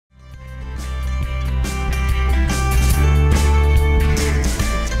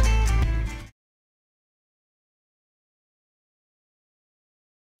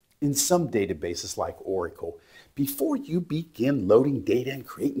In some databases like Oracle, before you begin loading data and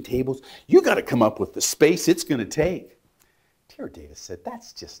creating tables, you got to come up with the space it's going to take. Teradata said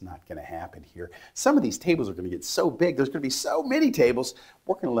that's just not going to happen here. Some of these tables are going to get so big, there's going to be so many tables,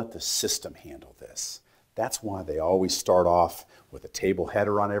 we're going to let the system handle this. That's why they always start off with a table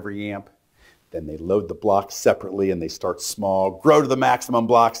header on every amp. Then they load the blocks separately and they start small, grow to the maximum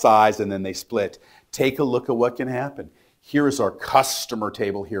block size, and then they split. Take a look at what can happen. Here is our customer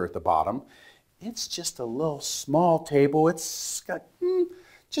table here at the bottom. It's just a little small table. It's got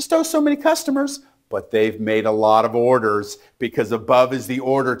just so many customers, but they've made a lot of orders because above is the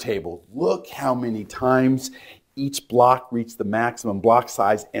order table. Look how many times each block reached the maximum block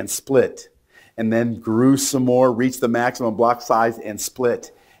size and split. And then grew some more, reached the maximum block size and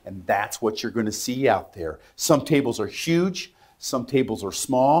split. And that's what you're going to see out there. Some tables are huge, some tables are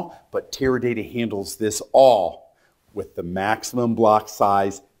small, but Teradata handles this all with the maximum block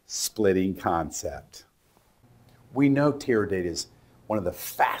size splitting concept. We know Teradata is one of the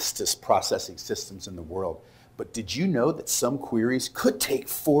fastest processing systems in the world, but did you know that some queries could take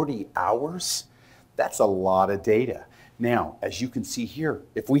 40 hours? That's a lot of data. Now, as you can see here,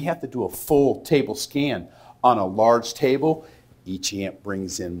 if we have to do a full table scan on a large table, each amp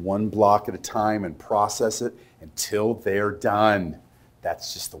brings in one block at a time and process it until they're done.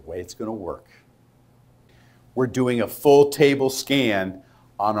 That's just the way it's going to work. We're doing a full table scan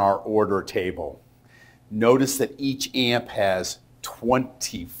on our order table. Notice that each amp has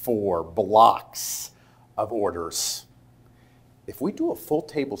 24 blocks of orders. If we do a full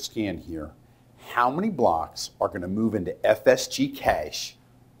table scan here, how many blocks are going to move into FSG cache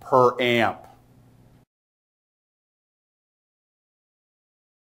per amp?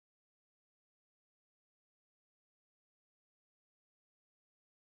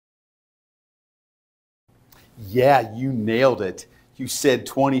 Yeah, you nailed it. You said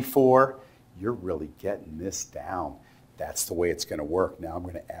 24. You're really getting this down. That's the way it's going to work. Now I'm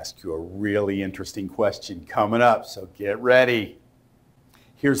going to ask you a really interesting question coming up, so get ready.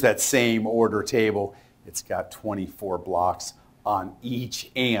 Here's that same order table. It's got 24 blocks on each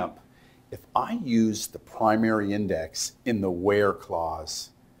amp. If I use the primary index in the where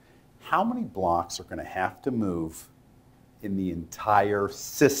clause, how many blocks are going to have to move in the entire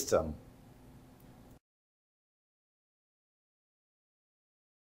system?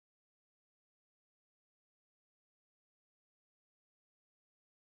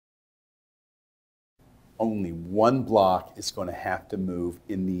 Only one block is going to have to move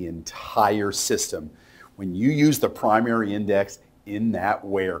in the entire system when you use the primary index in that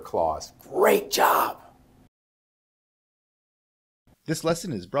where clause. Great job! This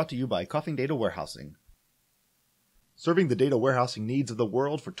lesson is brought to you by Coffing Data Warehousing. Serving the data warehousing needs of the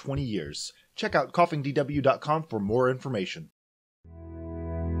world for 20 years. Check out coffingdw.com for more information.